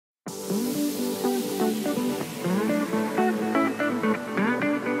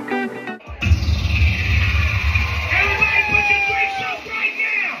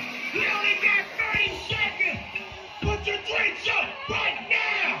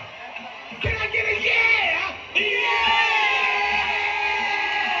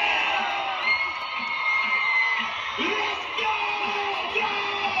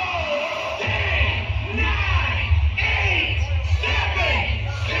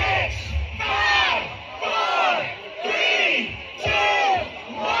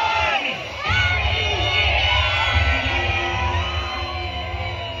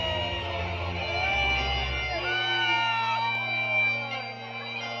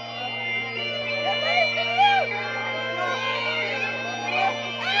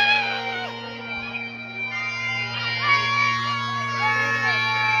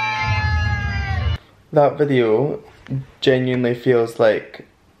That video genuinely feels like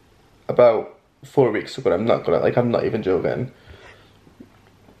about 4 weeks ago. I'm not gonna, like, I'm not even joking.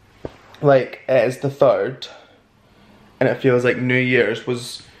 Like, it is the 3rd, and it feels like New Year's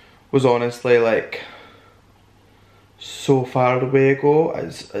was honestly like so far away ago.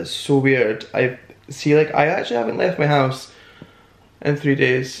 It's so weird. I actually haven't left my house in 3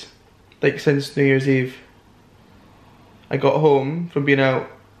 days, like since New Year's Eve. I got home from being out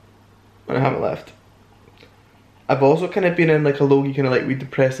and I haven't left. I've also kind of been in like a low-key kind of like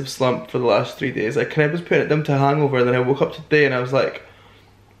depressive slump for the last 3 days. I kind of was putting it down to a hangover, and then I woke up today and I was like,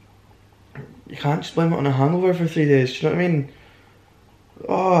 you can't just blame it on a hangover for 3 days, do you know what I mean?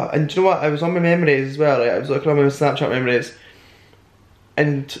 Oh, and do you know what? I was on my memories as well. Like, I was looking on my Snapchat memories,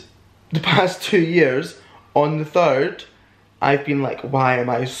 and the past 2 years, on the 3rd, I've been like, why am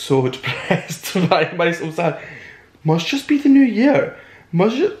I so depressed? Why am I so sad? Must just be the new year.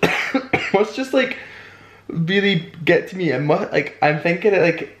 Must just like really get to me. I'm thinking it,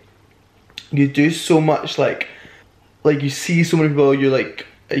 like, you do so much, like you see so many people, you're like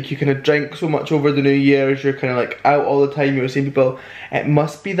you kind of drink so much over the New Year's, you're kind of like out all the time, you're seeing people. It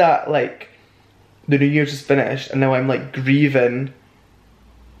must be that like the New Year's is finished and now I'm like grieving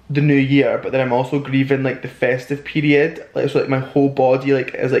the new year, but then I'm also grieving like the festive period. Like, so like my whole body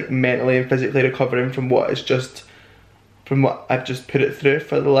like is like mentally and physically recovering from what I've just put it through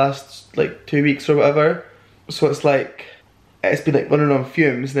for the last like 2 weeks or whatever. So it's like, it's been like running on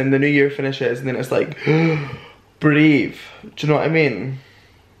fumes, and then the new year finishes and then it's like breathe. Do you know what I mean?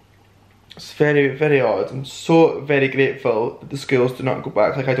 It's very, very odd. I'm so very grateful that the schools do not go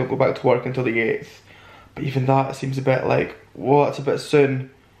back. Like, I don't go back to work until the 8th. But even that seems a bit like, whoa, it's a bit soon.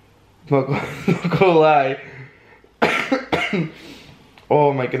 Not gonna lie.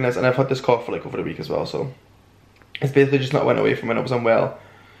 Oh my goodness, and I've had this cough for like over a week as well, so it's basically just not went away from when I was unwell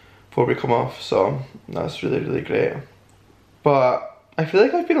before we come off, so that's really, really great. But I feel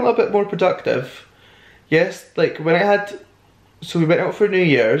like I've been a little bit more productive. Yes, like when I had, so we went out for New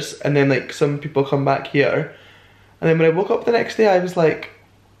Year's, and then like some people come back here, and then when I woke up the next day I was like,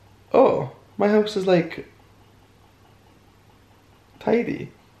 oh, my house is like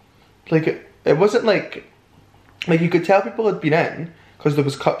tidy. Like it wasn't like you could tell people had been in because there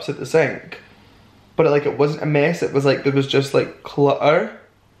was cups at the sink, but it wasn't a mess. It was like there was just like clutter.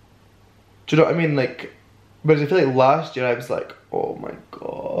 Do you know what I mean? Like, whereas I feel like last year I was like, oh my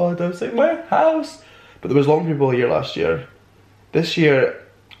god, I was like, my house. But there was long people here last year. This year,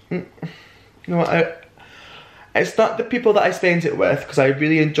 you know what, it's not the people that I spent it with, because I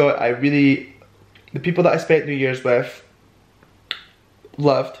really enjoy, the people that I spent New Year's with,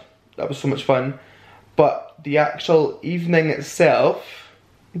 loved. That was so much fun. But the actual evening itself,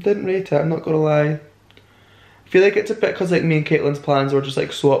 I didn't rate it, I'm not gonna lie. I feel like it's a bit because like me and Caitlin's plans were just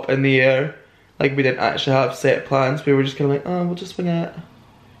like so up in the air. Like, we didn't actually have set plans, we were just kind of like, oh, we'll just swing it.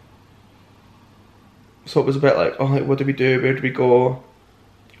 So it was a bit like, oh, like, what do we do, where do we go?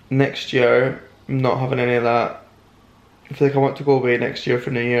 Next year, I'm not having any of that. I feel like I want to go away next year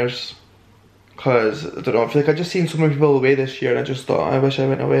for New Year's. Because, I don't know, I feel like I've just seen so many people away this year and I just thought, I wish I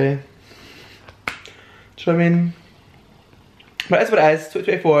went away. Do you know what I mean? But it's what it is,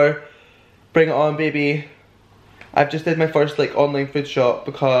 2024. Bring it on, baby. I've just did my first like online food shop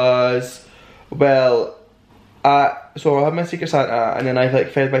because, well, so I had my Secret Santa, and then I like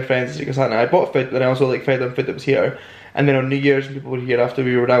fed my friends a Secret Santa. I bought food, but then I also like fed them food that was here. And then on New Year's, when people were here after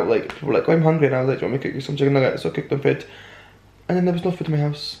we were out, like people were like, oh, I'm hungry, and I was like, do you want me to cook you some chicken nuggets? So I cooked them food, and then there was no food in my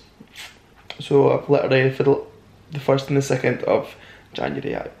house. So I've literally, for the 1st and the 2nd of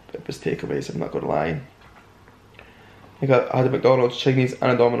January, it was takeaways, I'm not gonna lie. I had a McDonald's, Chinese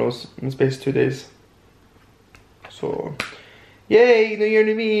and a Domino's in the space of 2 days. So, yay, New Year,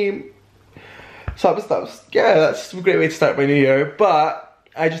 new me. So that's a great way to start my new year. But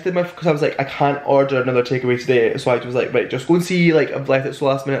I just did because I was like, I can't order another takeaway today. So I was like, right, just go and see, like, I've left it so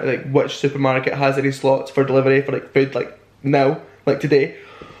last minute, like which supermarket has any slots for delivery for like food, like now, like today.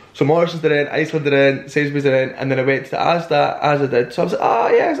 So Morrison's did in, Iceland did in, Sainsbury's did in, and then I went to Asda did. So I was like, ah,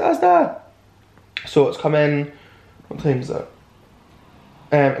 yes, Asda. So it's come in, what time is it?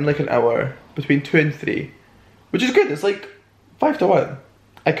 In like an hour, between 2 and 3. Which is good, it's like 5 to 1.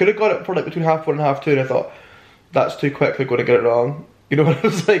 I could have got it for like between 1:30 and 2:30, and I thought, that's too quick, they're going to get it wrong. You know, I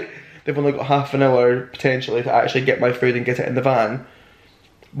was like, they've only got half an hour potentially to actually get my food and get it in the van.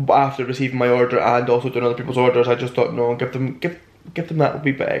 But after receiving my order and also doing other people's orders, I just thought, no, give them that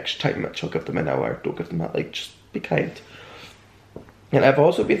wee bit extra time, Mitchell, give them an hour, don't give them that, like, just be kind. And I've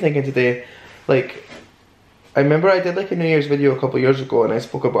also been thinking today, like, I remember I did like a New Year's video a couple of years ago, and I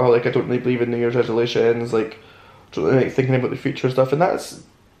spoke about how like I don't really believe in New Year's resolutions, like, don't really like thinking about the future stuff, and that's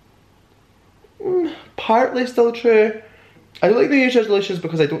partly still true. I don't like New Year's resolutions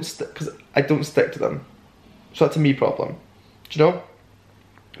because I don't stick to them. So that's a me problem. Do you know?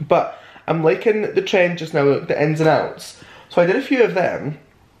 But I'm liking the trend just now, the ins and outs. So I did a few of them.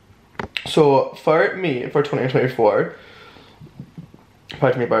 So for me, for 2024,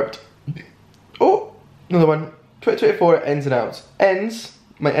 pardon me, burped. Oh, another one. 2024 ins and outs. Ins,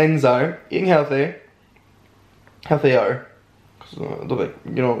 my ins are eating healthy. Healthier. I don't think,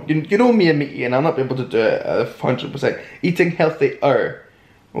 you know me and me eating, I'll not be able to do it 100%. Eating healthier,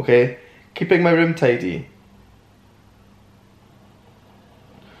 okay? Keeping my room tidy.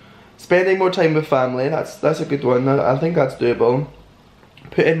 Spending more time with family, that's a good one. I think that's doable.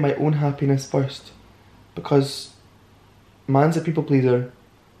 Putting my own happiness first. Because man's a people pleaser,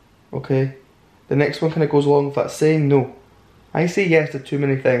 okay? The next one kind of goes along with that, saying no. I say yes to too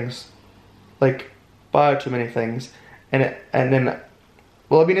many things. Like, far too many things. And then,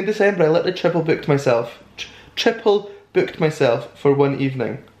 well, I mean, in December I literally triple booked myself for one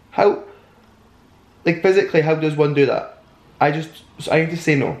evening. How, like, physically, how does one do that? I need to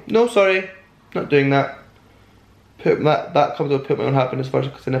say no. No, sorry, not doing that. That comes with put my own happiness first,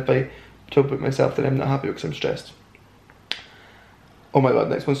 because then if I triple book myself, then I'm not happy because I'm stressed. Oh my god,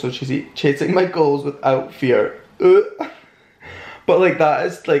 next one's so cheesy. Chasing my goals without fear. But like that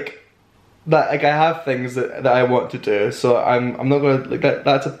is like, that, like, I have things that I want to do, so I'm not gonna, like,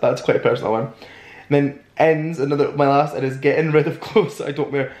 that's quite a personal one. And then ends, my last end is getting rid of clothes that I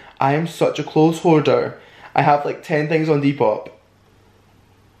don't wear. I am such a clothes hoarder. I have like 10 things on Depop,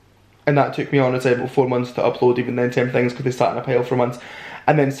 and that took me on, I'd say, about 4 months to upload even then 10 things, because they sat in a pile for months.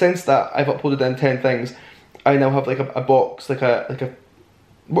 And then since that I've uploaded then 10 things, I now have like a box, like a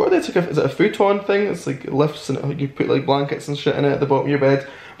what are they? It's like is it a futon thing? It's like it lifts and you put like blankets and shit in it at the bottom of your bed.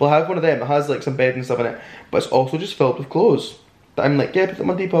 Well, I have one of them that has like some bed and stuff in it, but it's also just filled with clothes. That I'm like, yeah, put them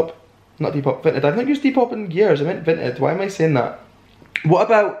on Depop. Not Depop, Vinted. I've not used Depop in years, I meant Vinted. Why am I saying that? What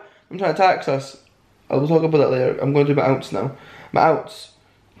about, I'm trying to tax us. I'll talk about that later. I'm going to do my outs now. My outs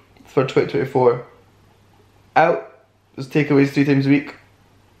for 2024. Out is takeaways 3 times a week.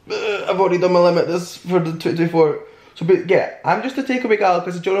 I've already done my limit this for the 2024. So, but yeah, I'm just a takeaway gal,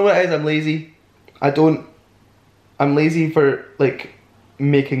 because do you know what it is? I'm lazy. I'm lazy for, like,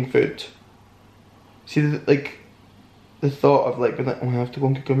 making food. See, like, the thought of, like, being like, oh, I have to go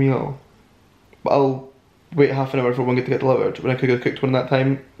and cook a meal, but I'll wait half an hour for one to get delivered when I could have cooked one that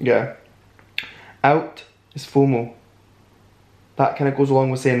time. Yeah. Out is FOMO. That kind of goes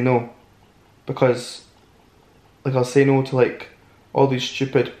along with saying no, because, like, I'll say no to, like, all these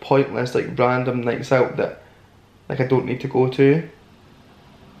stupid, pointless, like, random nights out that, like, I don't need to go to,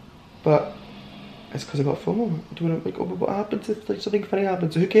 but it's because I got FOMO. I don't want to, like, oh, but what happens if, like, something funny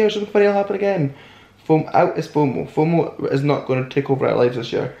happens? Who cares? Something funny will happen again. Out is FOMO. FOMO is not going to take over our lives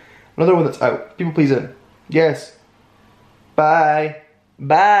this year. Another one that's out. People pleasing. Yes. Bye.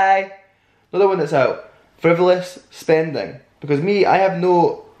 Bye. Another one that's out. Frivolous spending. Because me, I have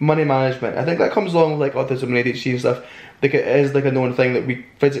no money management. I think that comes along with, like, autism and ADHD and stuff. Like, it is, like, a known thing that we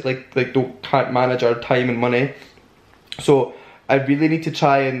physically, like, can't manage our time and money. So I really need to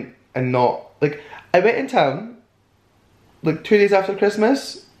try and not, like, I went in town like 2 days after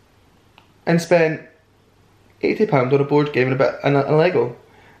Christmas and spent £80 on a board game and a Lego.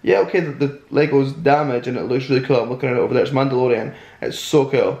 Yeah, okay, the Lego's damaged and it looks really cool. I'm looking at it over there. It's Mandalorian. It's so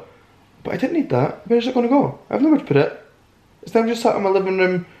cool. But I didn't need that. Where's it going to go? I have nowhere to put it. It's now just sat in my living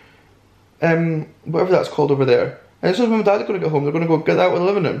room, whatever that's called over there. And as soon as mum and dad are going to get home, they're going to go get that out of the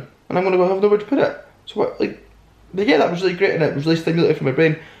living room. And I'm going to go have nowhere to put it. So what, like, yeah, that was really great and it was really stimulating for my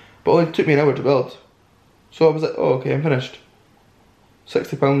brain. But it only took me an hour to build. So I was like, oh, okay, I'm finished.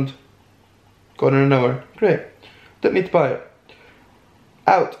 £60. Gone in an hour. Great. Didn't need to buy it.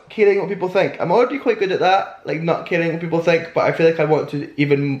 Out. Caring what people think. I'm already quite good at that. Like, not caring what people think. But I feel like I want to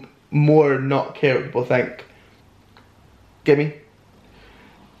even more not care what people think. Gimme.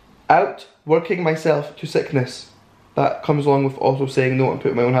 Out. Working myself to sickness. That comes along with also saying no and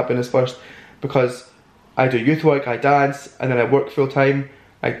putting my own happiness first. Because I do youth work, I dance, and then I work full time.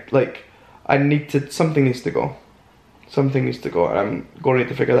 Something needs to go. Something needs to go, and I'm going to need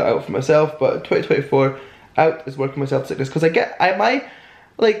to figure that out for myself. But 2024, out is working myself to sickness, because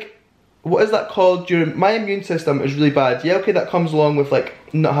what is that called? My immune system is really bad. Yeah, okay, that comes along with, like,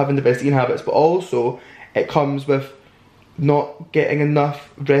 not having the best eating habits, but also it comes with not getting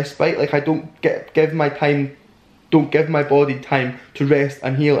enough respite. Like, I don't give my body time to rest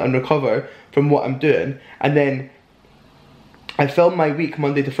and heal and recover from what I'm doing, and then I film my week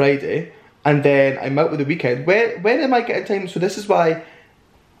Monday to Friday, and then I'm out with the weekend. When am I getting time? So this is why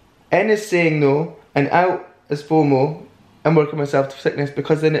N is saying no, and out is FOMO, and working myself to sickness,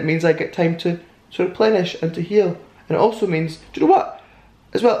 because then it means I get time to to replenish and to heal. And it also means, do you know what?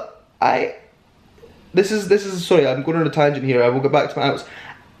 As well, this is sorry, I'm going on a tangent here, I will get back to my house.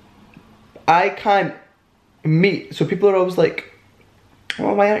 I can't meet, so people are always like,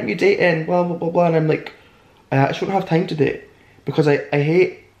 oh, why aren't you dating, blah blah blah blah, and I'm like, I actually don't have time to date, because I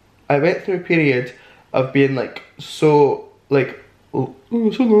went through a period of being like, so like, oh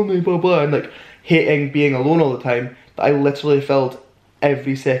so lonely, blah blah, and like hating being alone all the time, that I literally filled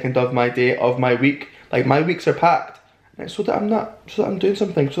every second of my day, of my week, like my weeks are packed, and it's so that I'm doing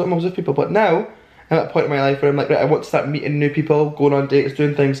something, so that I'm with people. But now, I'm at a point in my life where I'm like, right, I want to start meeting new people, going on dates,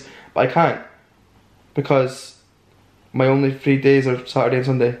 doing things, but I can't, because my only free days are Saturday and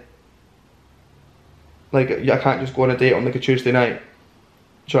Sunday. Like, I can't just go on a date on like a Tuesday night.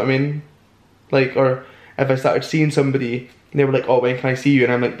 Do you know what I mean? Like, or if I started seeing somebody and they were like, oh, when can I see you?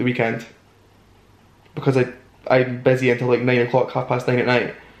 And I'm like, the weekend. Because I'm busy until like 9 o'clock, 9:30 at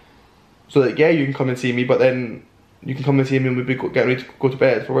night. So like, yeah, you can come and see me, but then you can come and see me and we'll be getting ready to go to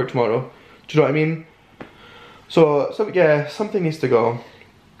bed for work tomorrow. Do you know what I mean? So yeah, something needs to go.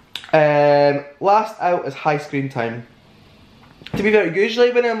 Last out is high screen time. To be fair,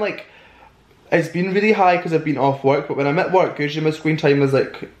 usually when I'm like, it's been really high because I've been off work, but when I'm at work, usually my screen time is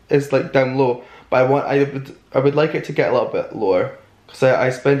like down low. But I would like it to get a little bit lower, because I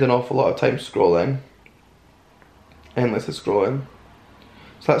spend an awful lot of time scrolling, endlessly scrolling.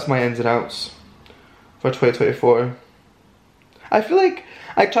 So that's my ins and outs for 2024. I feel like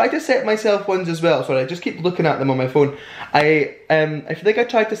I try to set myself ones as well. Sorry, I just keep looking at them on my phone. I feel like I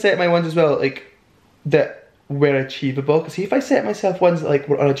tried to set my ones as well, like that were achievable. Because if I set myself ones that like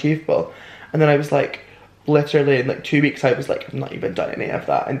were unachievable, and then I was like, literally in like 2 weeks, I was like, I've not even done any of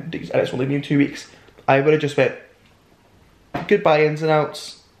that, and it's only been 2 weeks, I would have just went goodbye ins and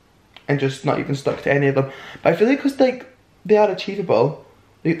outs, and just not even stuck to any of them. But I feel like because like they are achievable.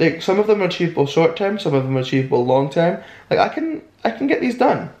 Like some of them are achievable short term, some of them are achievable long term. Like I can get these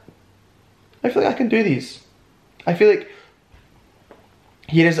done. I feel like I can do these. I feel like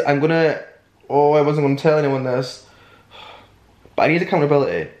I wasn't gonna tell anyone this, but I need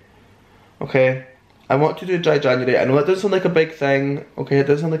accountability. Okay, I want to do dry January. I know that doesn't sound like a big thing. Okay, it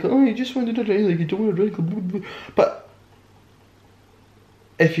doesn't sound like, oh, you just want to do dry, like you don't want to drink. But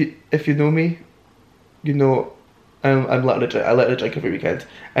if you know me, you know. I'm letting it drink. I let it drink every weekend,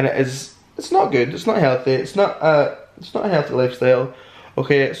 and it's not good. It's not healthy. It's not a healthy lifestyle.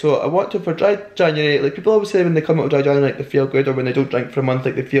 Okay, so I want to, for dry January, like people always say when they come out of dry January, like they feel good, or when they don't drink for a month,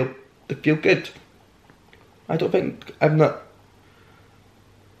 like they feel good. I don't think, I'm not.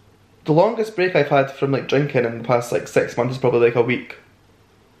 The longest break I've had from like drinking in the past like 6 months is probably like a week,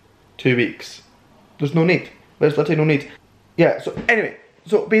 2 weeks. There's no need. There's literally no need. Yeah. So anyway,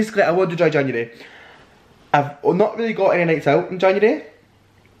 so basically, I want to dry January. I've not really got any nights out in January.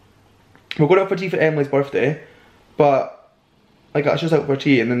 We're going out for tea for Emily's birthday, but like I was just out for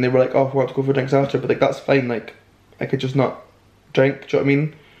tea, and then they were like, oh, we want to go for drinks after, but like that's fine, like I could just not drink, do you know what I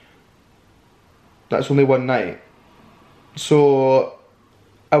mean? That's only one night. So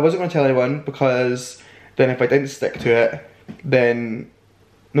I wasn't going to tell anyone, because then if I didn't stick to it, then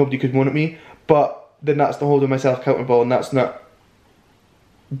nobody could moan at me, but then that's not holding myself accountable, and that's not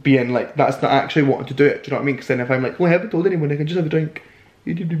being like, that's not actually wanting to do it, do you know what I mean? Because then if I'm like, well, I haven't told anyone, I can just have a drink,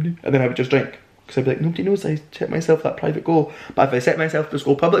 and then I would just drink, because I'd be like, nobody knows I set myself that private goal. But if I set myself this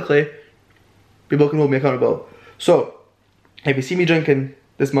goal publicly, people can hold me accountable. So if you see me drinking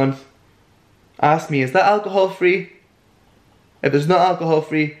this month, ask me, is that alcohol free? If it's not alcohol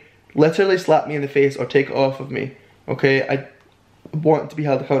free, literally slap me in the face or take it off of me, okay? I want to be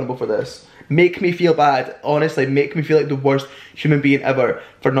held accountable for this. Make me feel bad, honestly, make me feel like the worst human being ever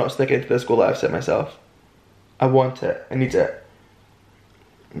for not sticking to this goal that I've set myself. I want it, I need it.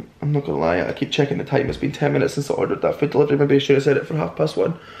 I'm not gonna lie, I keep checking the time, it's been 10 minutes since I ordered that food delivery. Maybe I should have said it for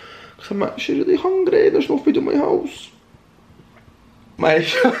 1:30, because I'm actually really hungry, there's no food in my house.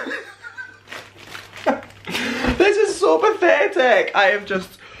 This is so pathetic. I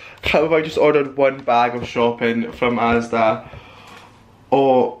just ordered one bag of shopping from Asda.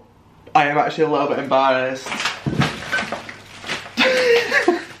 Oh, I am actually a little bit embarrassed.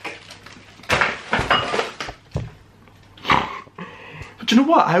 But do you know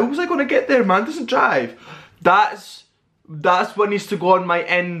what? How was I going to get there? Man doesn't drive. That's what needs to go on my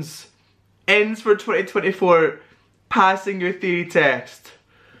ends. Ends for 2024. Passing your theory test.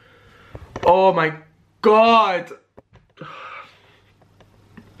 Oh my god.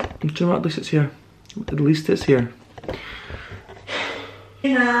 Do you know what? At least it's here. At least it's here.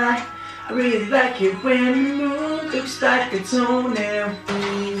 I really like it when the moon looks like a toenail.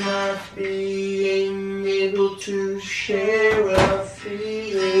 Not being able to share a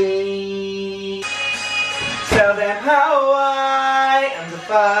feeling. Tell them how I am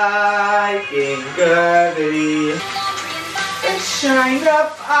defying gravity and shine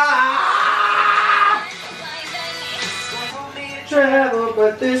up. Travel,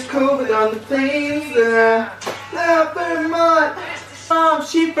 but there's COVID on the planes there. Vermont. Mom,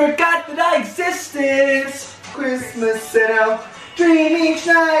 she forgot that I existed. It's Christmas and I'll dream each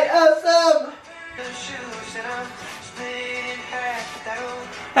night of some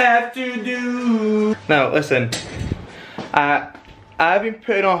have to do. Now listen, I've been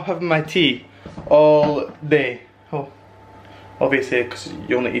putting off having my tea all day. Oh, obviously because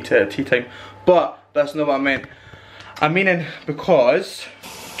you only eat it at tea time, but that's not what I meant. I'm meaning because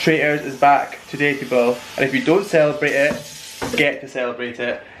Traitors is back today, people, and if you don't celebrate it, get to celebrate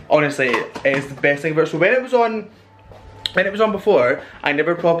it. Honestly, it is the best thing ever. So when it was on before, I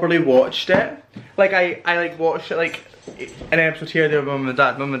never properly watched it. Like I like watched it like an episode here there with Mum and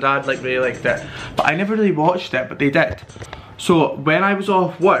Dad. Mum and Dad like really liked it, but I never really watched it, but they did. So when I was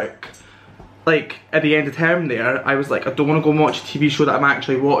off work, like at the end of term there, I was like, I don't want to go and watch a TV show that I'm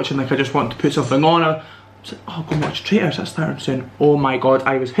actually watching, like I just want to put something on. I was like, oh, go and watch Traitors. I started saying, oh my god,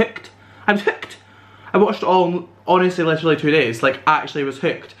 I was hooked. I was hooked. I watched it all, honestly, literally 2 days. Like, actually was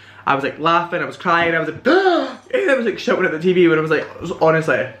hooked. I was like laughing, I was crying, I was like, ah! I was like shouting at the TV when I was like,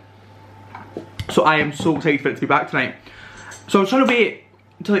 honestly. So I am so excited for it to be back tonight. So I was trying to wait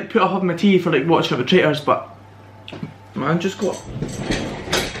to like put off having my tea for like watching the Traitors, but man, we just got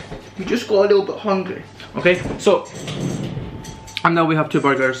a little bit hungry. Okay, so and now we have 2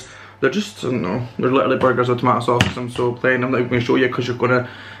 burgers. They're just, I don't know, they're literally burgers with tomato sauce because I'm so plain. I'm not even going to show you because you're going to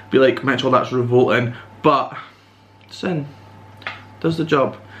be like, Mitchell, that's revolting. But, sin, does the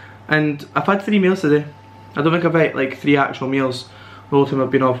job. And I've had 3 meals today. I don't think I've had like 3 actual meals the whole time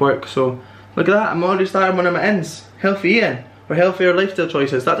I've been off work. So, look at that, I'm already starting one of my ends. Healthy eating, or healthier lifestyle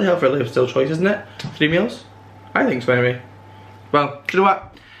choices. That's a healthier lifestyle choice, isn't it? 3 meals? I think so anyway. Well, do you know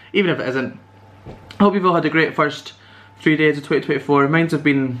what? Even if it isn't, I hope you've all had a great first 3 days of 2024. Mine's have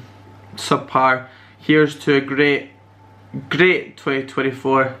been subpar. Here's to a great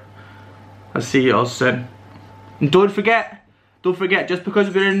 2024. I'll see you all soon. And don't forget, just because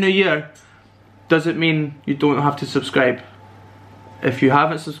we're in a new year doesn't mean you don't have to subscribe. If you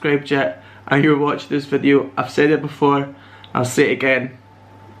haven't subscribed yet and you're watching this video, I've said it before, I'll say it again.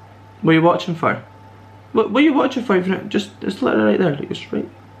 What are you watching for? What are you watching for? Just, it's literally right there, like it's right.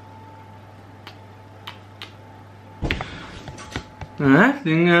 I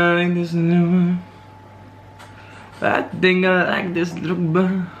think I like this little, I think I like this little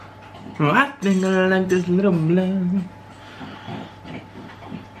bird. I think I like this little blood.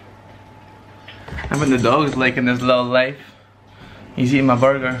 I mean, the dog's liking this little life. He's eating my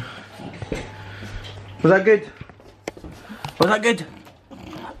burger. Was that good? Was that good?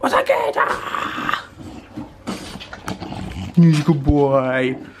 Was that good? Ah! He's a good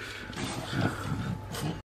boy.